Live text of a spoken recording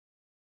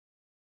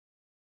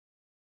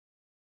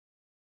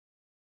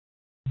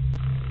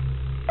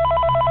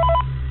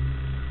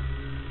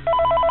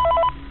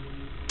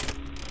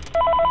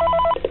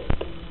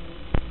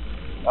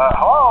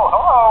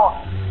Hello.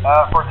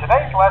 For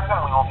today's lesson,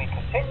 we will be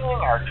continuing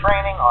our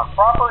training on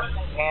proper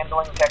suit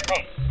handling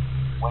techniques.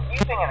 When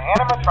using an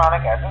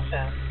animatronic as a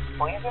suit,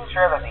 please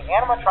ensure that the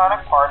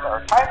animatronic parts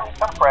are tightly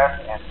compressed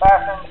and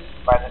fastened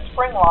by the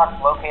spring locks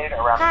located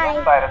around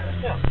the inside of the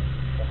suit.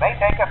 It may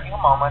take a few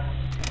moments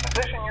to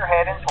position your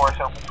head and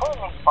torso between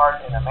these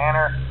parts in a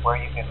manner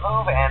where you can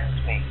move and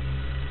speak.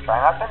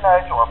 Try not to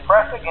nudge or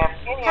press against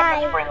any of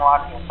the spring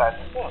locks inside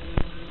the suit.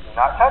 Do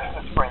not touch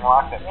the spring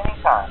locks at any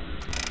time.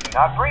 Do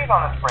not breathe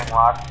on the spring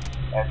locks,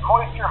 as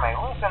moisture may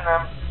loosen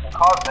them and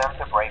cause them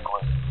to break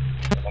loose.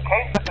 In the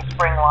case that the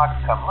spring locks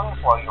come loose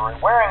while you are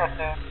wearing a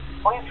suit,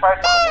 please try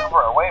to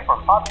maneuver away from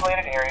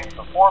populated areas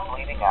before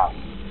bleeding out,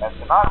 as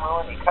to not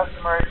ruin the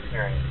customer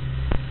experience.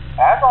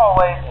 As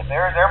always, if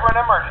there is ever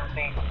an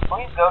emergency,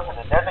 please go to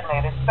the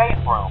designated safe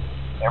room.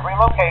 Every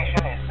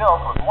location is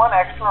built with one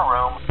extra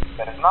room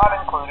that is not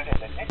included in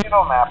the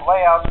digital map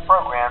layouts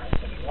programmed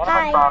into the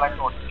animatronic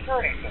or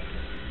security system.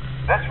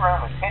 This room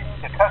is hidden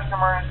to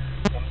customers,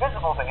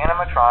 invisible to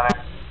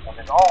animatronics, and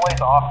is always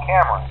off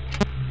camera.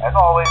 As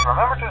always,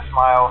 remember to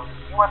smile.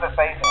 You are the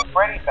face of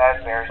Freddy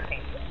Fazbear's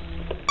Pizza.